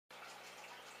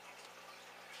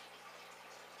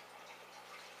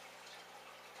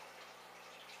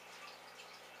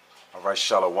All right,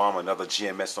 Shalom, another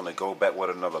GMS on the go, back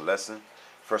with another lesson.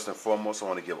 First and foremost, I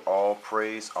want to give all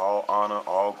praise, all honor,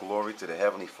 all glory to the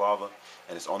Heavenly Father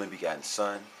and His only begotten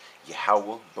Son,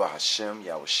 Yahweh, Bahashem,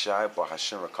 Yahushai,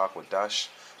 Bahashem, Rakakwadash.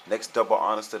 Next, double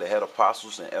honors to the head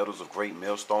apostles and elders of Great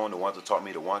Millstone, the ones that taught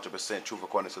me the 100% truth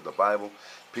according to the Bible.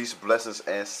 Peace, blessings,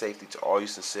 and safety to all you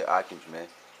sincere icons, man.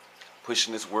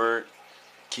 Pushing this word,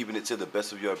 keeping it to the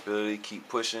best of your ability, keep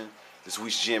pushing. This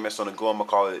week's GMS on the go, I'm going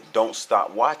to call it Don't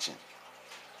Stop Watching.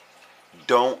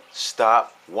 Don't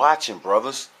stop watching,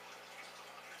 brothers.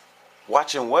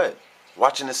 Watching what?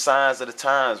 Watching the signs of the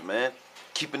times, man.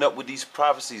 Keeping up with these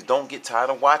prophecies. Don't get tired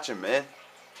of watching, man.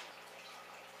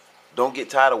 Don't get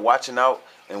tired of watching out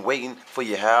and waiting for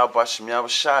Yahweh Bashem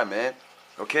Yahushai, man.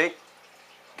 Okay?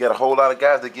 Got a whole lot of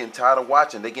guys that are getting tired of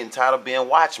watching. They're getting tired of being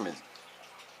watchmen.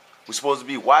 We're supposed to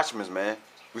be watchmen, man.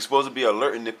 We're supposed to be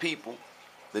alerting the people,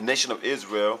 the nation of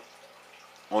Israel,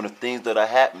 on the things that are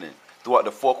happening throughout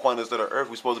the four corners of the earth.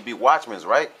 We're supposed to be watchmen,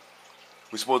 right?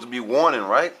 We're supposed to be warning,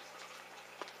 right?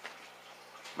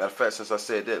 Matter of fact, since I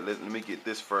said that, let me get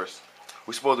this first.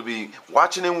 We're supposed to be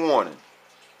watching and warning.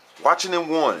 Watching and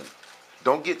warning.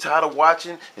 Don't get tired of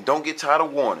watching and don't get tired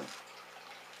of warning.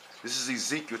 This is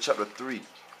Ezekiel chapter 3,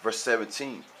 verse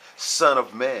 17. Son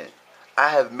of man, I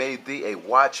have made thee a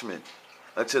watchman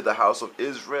unto the house of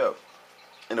Israel.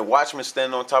 And the watchman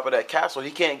standing on top of that castle, he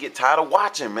can't get tired of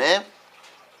watching, man.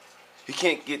 He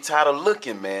can't get tired of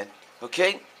looking, man.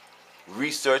 Okay?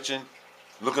 Researching,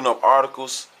 looking up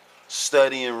articles,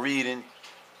 studying, reading,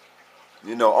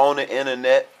 on the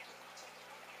internet.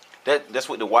 That's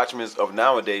what the watchmen of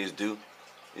nowadays do,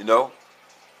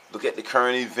 Look at the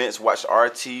current events, watch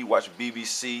RT, watch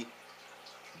BBC,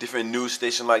 different news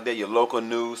station like that, your local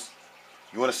news.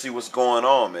 You want to see what's going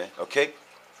on, man, okay?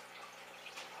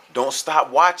 Don't stop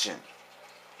watching.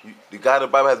 The God of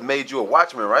the Bible has made you a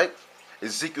watchman, right?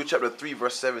 Ezekiel chapter 3,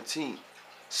 verse 17.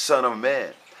 Son of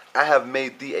man, I have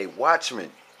made thee a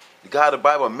watchman. The God of the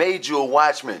Bible made you a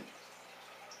watchman.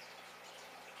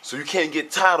 So you can't get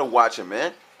tired of watching,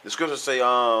 man. The scriptures say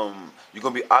you're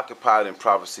going to be occupied in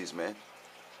prophecies, man.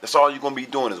 That's all you're going to be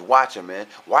doing is watching, man.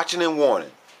 Watching and warning.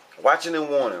 Watching and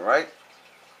warning, right?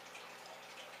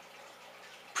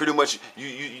 Pretty much,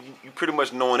 you pretty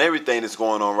much knowing everything that's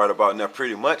going on right about now,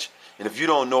 pretty much. And if you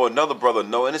don't know, another brother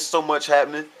know, and there's so much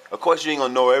happening. Of course, you ain't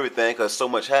going to know everything because so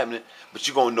much happening, but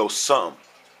you're going to know something.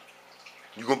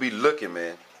 You're going to be looking,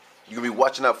 man. You're going to be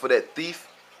watching out for that thief.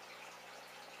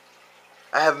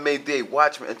 I have made thee a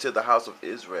watchman unto the house of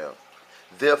Israel.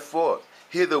 Therefore,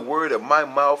 hear the word of my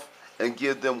mouth and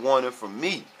give them warning from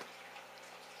me.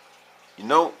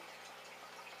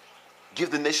 Give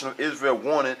the nation of Israel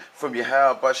warning from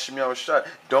Yahweh Bashem Yahushai.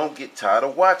 Don't get tired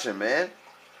of watching, man.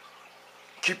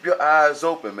 Keep your eyes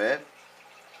open, man.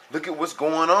 Look at what's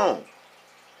going on.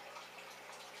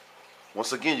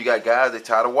 Once again, you got guys that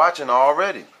tired of watching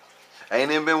already. I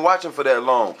ain't even been watching for that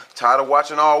long. Tired of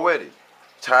watching already.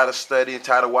 Tired of studying,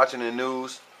 tired of watching the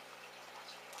news.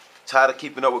 Tired of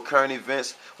keeping up with current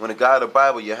events. When the God of the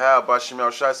Bible, Yahweh Bashem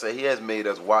Yahushai, said he has made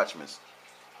us watchmen.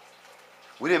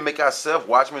 We didn't make ourselves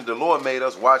watchmen. The Lord made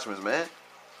us watchmen, man.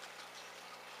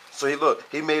 So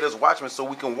he made us watchmen so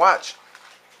we can watch.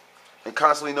 And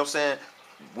constantly,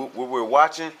 what we're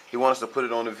watching, he wants us to put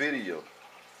it on the video.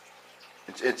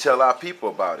 And tell our people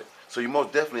about it. So you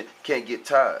most definitely can't get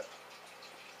tired.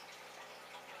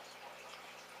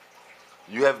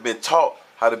 You haven't been taught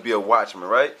how to be a watchman,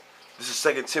 right? This is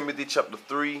 2 Timothy chapter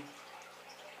 3,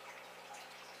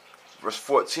 verse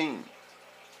 14.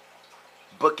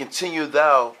 But continue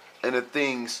thou in the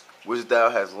things which thou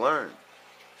hast learned,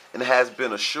 and hast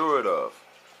been assured of,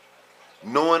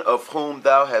 knowing of whom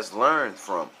thou hast learned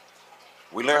from.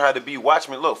 We learn how to be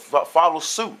watchmen. Look, follow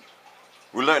suit.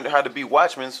 We learned how to be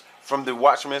watchmen from the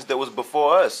watchmen that was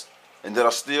before us and that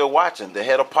are still watching. The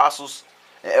head apostles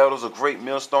and elders of Great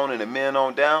Millstone and the men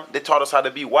on down, they taught us how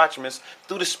to be watchmen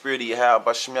through the spirit of Yahweh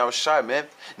Bashem Yahushai, man.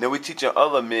 Now we're teaching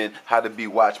other men how to be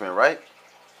watchmen, right?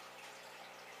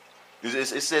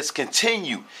 It says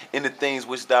continue in the things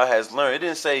which thou hast learned. It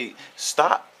didn't say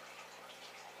stop.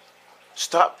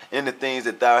 Stop in the things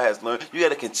that thou hast learned. You got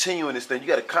to continue in this thing. You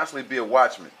got to constantly be a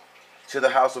watchman to the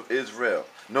house of Israel.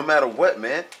 No matter what,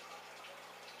 man.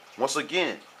 Once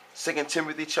again, 2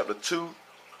 Timothy chapter 2,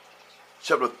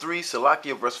 chapter 3,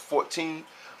 Salakia, verse 14.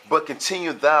 But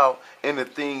continue thou in the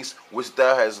things which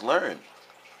thou hast learned.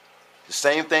 The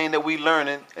same thing that we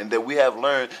learning and that we have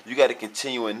learned, you got to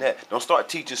continue in that. Don't start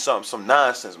teaching some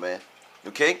nonsense, man.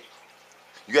 Okay?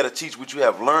 You got to teach what you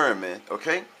have learned, man.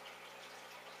 Okay?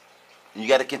 And you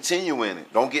got to continue in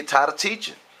it. Don't get tired of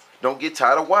teaching. Don't get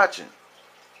tired of watching.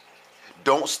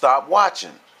 Don't stop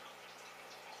watching.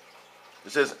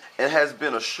 It says, and has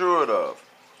been assured of,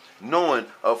 knowing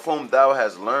of whom thou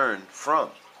hast learned from.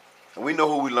 And we know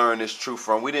who we learned this truth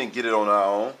from. We didn't get it on our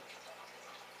own.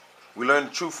 We learned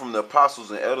the truth from the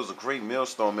apostles and elders of Great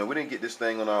Millstone, man. We didn't get this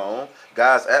thing on our own.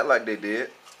 Guys act like they did.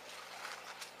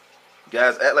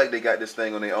 Guys act like they got this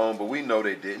thing on their own, but we know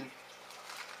they didn't.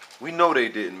 We know they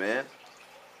didn't, man.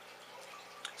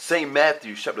 St.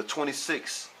 Matthew chapter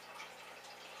 26,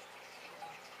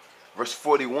 verse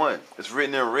 41. It's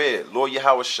written in red. Lord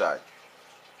Yahushua,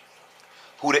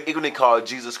 who they ignorantly call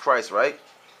Jesus Christ, right?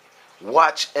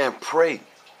 Watch and pray.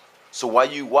 So while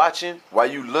you watching, while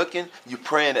you looking, you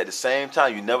praying at the same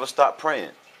time. You never stop praying.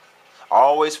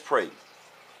 Always pray.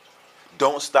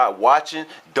 Don't stop watching.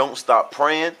 Don't stop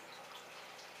praying.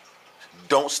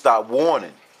 Don't stop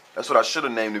warning. That's what I should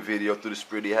have named the video, through the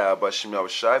Spirit of Yahweh by Shem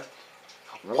Yahushua.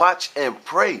 Watch and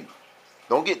pray.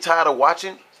 Don't get tired of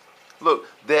watching. Look,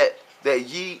 that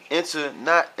ye enter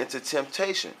not into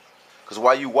temptation. Because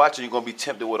while you watching, you're going to be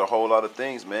tempted with a whole lot of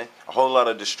things, man. A whole lot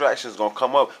of distractions going to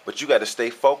come up. But you got to stay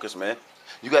focused, man.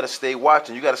 You got to stay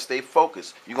watching. You got to stay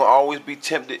focused. You're going to always be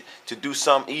tempted to do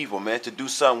something evil, man. To do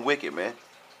something wicked, man.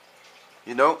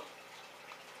 You know?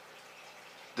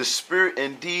 The spirit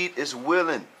indeed is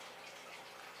willing,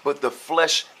 but the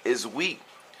flesh is weak.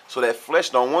 So that flesh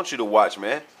don't want you to watch,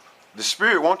 man. The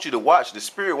spirit wants you to watch. The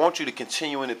spirit wants you to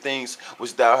continue in the things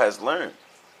which thou hast learned.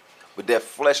 But that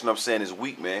flesh, you know what I'm saying, is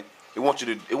weak, man. It wants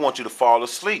you to fall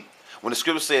asleep. When the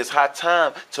scripture says high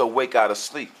time to awake out of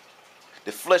sleep.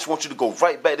 The flesh wants you to go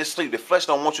right back to sleep. The flesh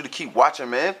don't want you to keep watching,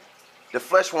 man. The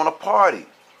flesh want to party.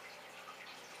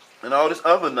 And all this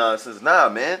other nonsense. Nah,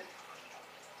 man.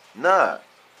 Nah.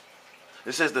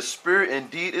 It says the spirit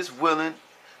indeed is willing,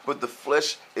 but the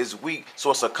flesh is weak. So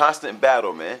it's a constant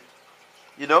battle, man.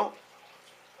 You know?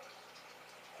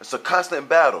 It's a constant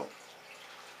battle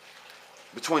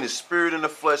between the spirit and the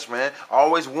flesh, man.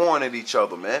 Always warning each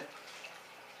other, man.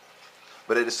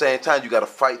 But at the same time, you got to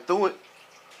fight through it.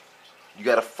 You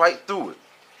got to fight through it.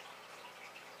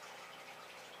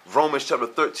 Romans chapter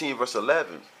 13, verse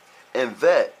 11. And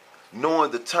that, knowing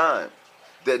the time,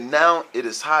 that now it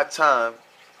is high time,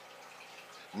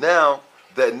 now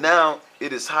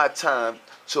it is high time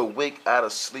to wake out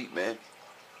of sleep, man.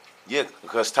 Yeah,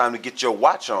 because it's time to get your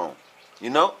watch on, you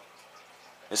know?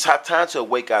 It's high time to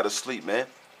wake out of sleep, man.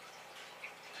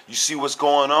 You see what's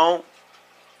going on?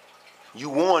 You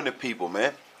warn the people,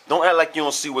 man. Don't act like you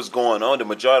don't see what's going on. The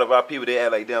majority of our people, they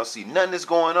act like they don't see nothing that's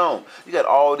going on. You got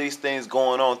all these things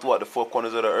going on throughout the four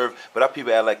corners of the earth, but our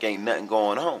people act like ain't nothing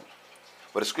going on.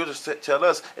 But the scriptures tell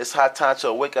us it's high time to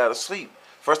awake out of sleep.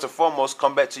 First and foremost,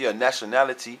 come back to your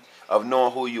nationality of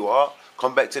knowing who you are.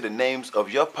 Come back to the names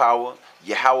of your power,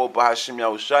 Yahweh Bahashim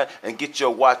Yahushai, and get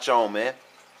your watch on, man.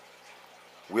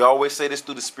 We always say this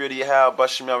through the Spirit of Yahweh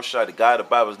Bahashim Yahushai. The God of the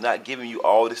Bible is not giving you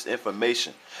all this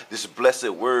information, this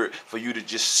blessed word for you to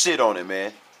just sit on it,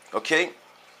 man. Okay?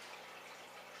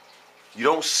 You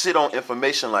don't sit on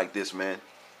information like this, man.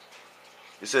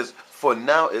 It says, for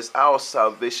now is our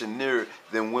salvation nearer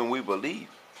than when we believe.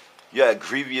 You got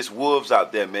grievous wolves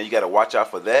out there, man. You got to watch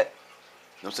out for that.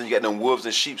 You know what I'm saying? You got them wolves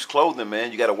in sheep's clothing,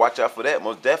 man. You got to watch out for that,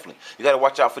 most definitely. You got to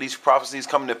watch out for these prophecies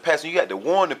coming to pass. And you got to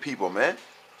warn the people, man.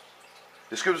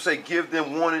 The scripture say, give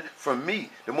them warning from me.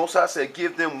 The Most High said,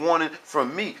 give them warning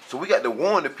from me. So we got to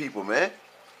warn the people, man.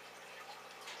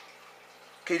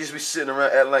 Can't just be sitting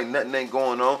around acting like nothing ain't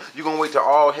going on. You're going to wait till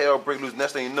all hell break loose.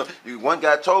 Next thing you know, one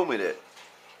guy told me that.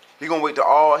 He going to wait till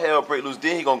all hell break loose.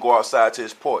 Then he going to go outside to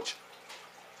his porch.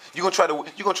 You're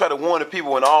gonna try to warn the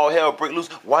people when all hell break loose.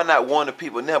 Why not warn the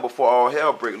people now before all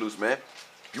hell break loose, man?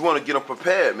 You want to get them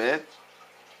prepared, man.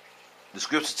 The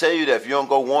scriptures tell you that if you don't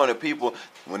go warn the people,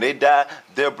 when they die,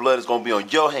 their blood is going to be on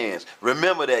your hands.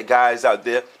 Remember that, guys out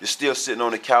there. You're still sitting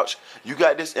on the couch. You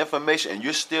got this information and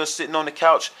you're still sitting on the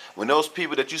couch. When those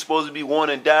people that you're supposed to be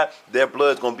warning die, their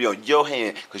blood is going to be on your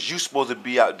hand because you're supposed to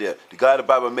be out there. The God of the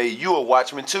Bible made you a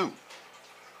watchman too.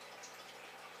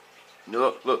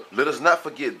 Look, let us not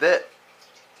forget that.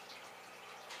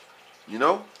 You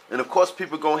know? And of course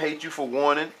people going to hate you for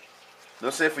warning. You know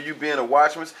what I'm saying? For you being a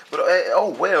watchman. But,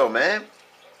 oh well, man.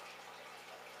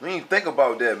 We ain't think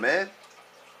about that, man.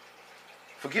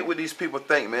 Forget what these people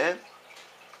think, man.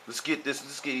 Let's get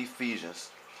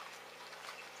Ephesians.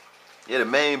 Yeah, the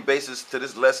main basis to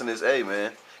this lesson is, hey,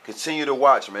 man, continue to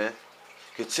watch, man.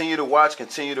 Continue to watch,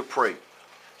 continue to pray.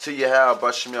 Till you have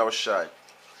Bashem Yahushai.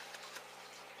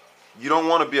 You don't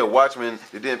want to be a watchman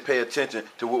that didn't pay attention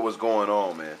to what was going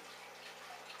on, man.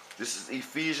 This is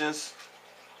Ephesians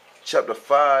chapter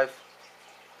 5,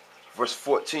 verse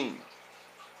 14.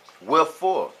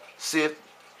 Wherefore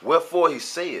he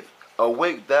saith,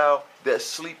 awake thou that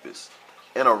sleepest,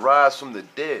 and arise from the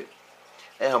dead,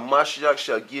 and Hamashiach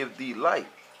shall give thee light.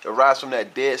 Arise from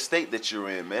that dead state that you're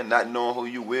in, man, not knowing who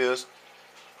you is.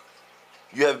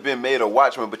 You have been made a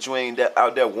watchman, but you ain't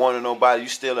out there warning nobody. You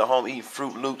still at home eating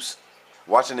Fruit Loops,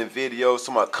 watching the videos,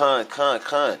 talking about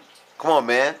con. Come on,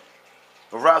 man.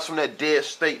 Arise from that dead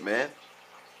state, man,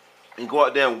 and go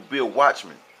out there and be a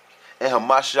watchman. And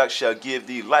Hamashiach shall give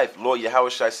thee life. Lord Yahweh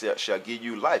shall give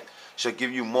you life, shall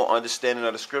give you more understanding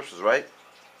of the scriptures, right?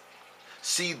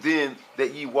 See then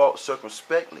that ye walk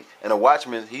circumspectly. And a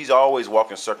watchman, he's always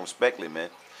walking circumspectly, man.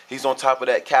 He's on top of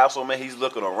that castle, man. He's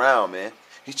looking around, man.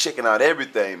 He's checking out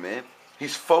everything, man.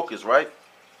 He's focused, right?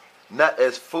 Not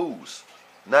as fools,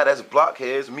 not as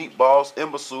blockheads, meatballs,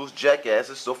 imbeciles,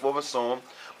 jackasses, so forth and so on,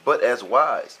 but as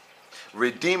wise,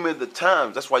 redeeming the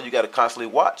times. That's why you got to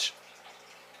constantly watch.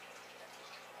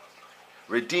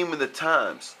 Redeeming the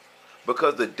times,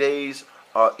 because the days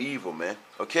are evil, man.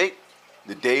 Okay?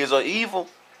 The days are evil.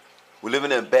 We're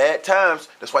living in bad times.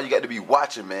 That's why you got to be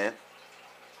watching, man.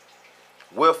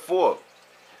 Wherefore,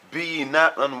 be ye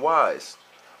not unwise,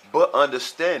 but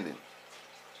understanding.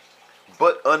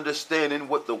 But understanding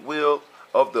what the will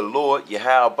of the Lord,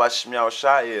 Yahweh Bashem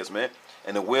Yahushua is, man.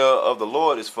 And the will of the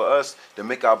Lord is for us to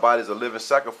make our bodies a living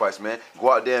sacrifice, man.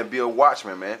 Go out there and be a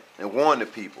watchman, man, and warn the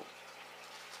people.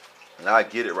 And I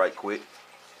get it right quick.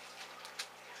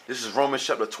 This is Romans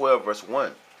chapter 12, verse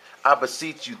 1. I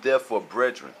beseech you, therefore,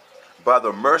 brethren, by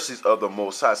the mercies of the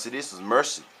Most High. See, this is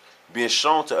mercy being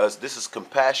shown to us. This is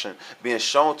compassion being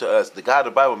shown to us. The God of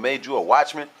the Bible made you a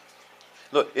watchman.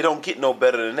 Look, it don't get no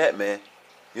better than that, man.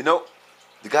 You know,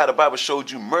 the God of the Bible showed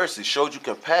you mercy, showed you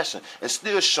compassion, and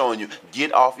still showing you,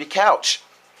 get off your couch.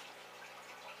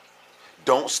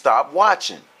 Don't stop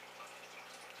watching.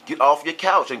 Get off your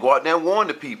couch and go out there and warn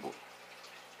the people.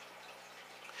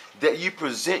 That you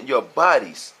present your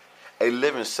bodies a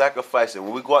living sacrifice. And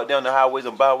when we go out down the highways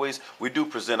and byways, we do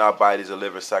present our bodies a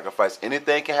living sacrifice.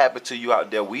 Anything can happen to you out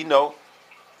there, we know.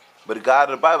 But the God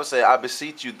of the Bible says, I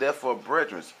beseech you, therefore,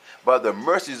 brethren, by the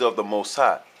mercies of the Most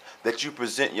High, that you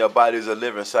present your bodies a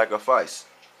living sacrifice.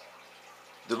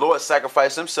 The Lord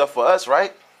sacrificed himself for us,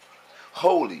 right?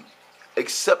 Holy,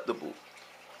 acceptable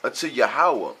unto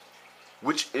Yahweh,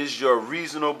 which is your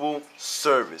reasonable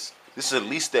service. This is the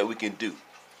least that we can do.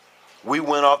 We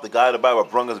went off, the God of the Bible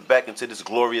brought us back into this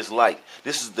glorious light.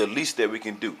 This is the least that we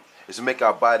can do, is to make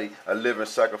our body a living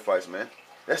sacrifice, man.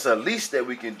 That's the least that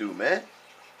we can do, man.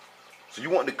 So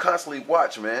you want to constantly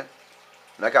watch, man.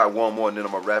 And I got one more and then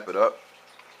I'm going to wrap it up.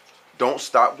 Don't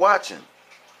stop watching.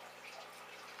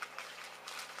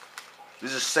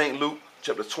 This is St. Luke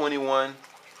chapter 21,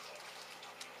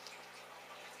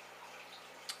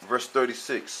 verse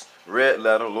 36. Red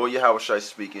letter, Lord Yahweh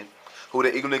speaking, who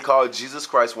they eagerly call Jesus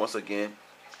Christ once again.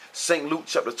 St. Luke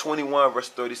chapter 21, verse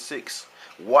 36.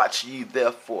 Watch ye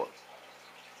therefore.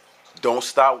 Don't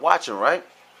stop watching, right?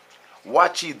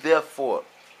 Watch ye therefore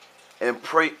and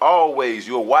pray always.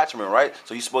 You're a watchman, right?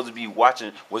 So you're supposed to be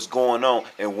watching what's going on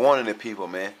and warning the people,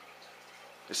 man.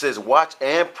 It says, watch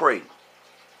and pray,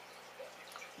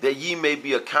 that ye may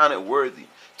be accounted worthy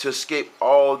to escape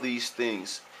all these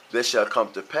things that shall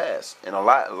come to pass. And a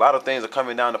lot of things are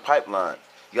coming down the pipeline.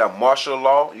 You got martial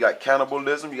law, you got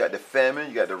cannibalism, you got the famine,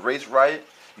 you got the race riot,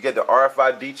 you got the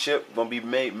RFID chip going to be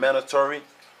made mandatory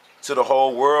to the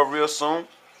whole world real soon.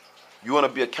 You want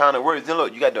to be accounted worthy. Then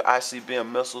look, you got the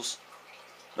ICBM missiles.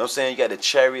 You know what I'm saying? You got the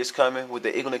chariots coming with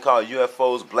the eagerly called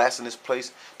UFOs blasting this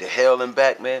place to hell and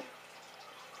back, man.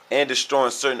 And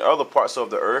destroying certain other parts of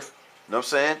the earth. You know what I'm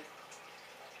saying?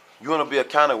 You want to be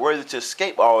accounted worthy to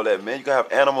escape all that, man. You got to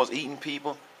have animals eating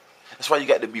people. That's why you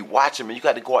got to be watching, man. You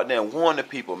got to go out there and warn the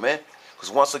people, man. Because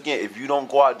once again, if you don't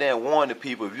go out there and warn the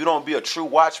people, if you don't be a true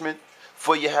watchman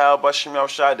for Yahweh Bashem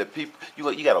Yahushua, the people,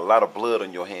 you got a lot of blood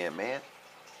on your hand, man.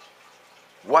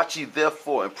 Watch ye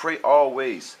therefore and pray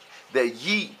always, that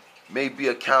ye may be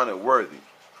accounted worthy.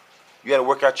 You got to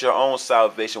work out your own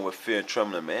salvation with fear and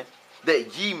trembling, man.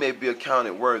 That ye may be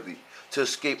accounted worthy to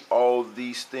escape all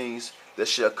these things that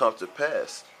shall come to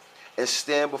pass, and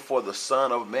stand before the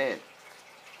Son of Man.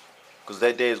 Because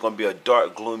that day is going to be a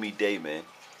dark, gloomy day, man.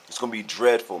 It's going to be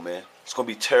dreadful, man. It's going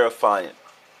to be terrifying.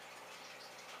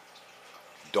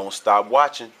 Don't stop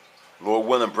watching. Lord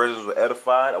willing, brethren were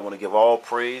edified. I want to give all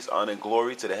praise, honor, and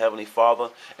glory to the Heavenly Father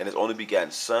and His only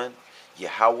begotten Son,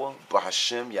 Yahweh,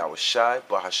 Bahashem, Yahushai,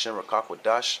 Bahashem,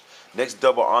 Rakakwadash. Next,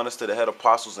 double honors to the head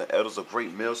apostles and elders of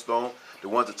Great Millstone, the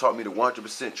ones that taught me the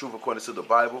 100% truth according to the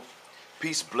Bible.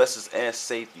 Peace, blessings, and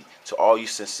safety to all you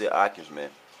sincere icons, man.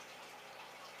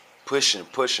 Pushing,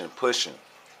 pushing, pushing.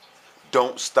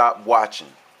 Don't stop watching.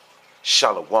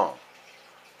 Shalom.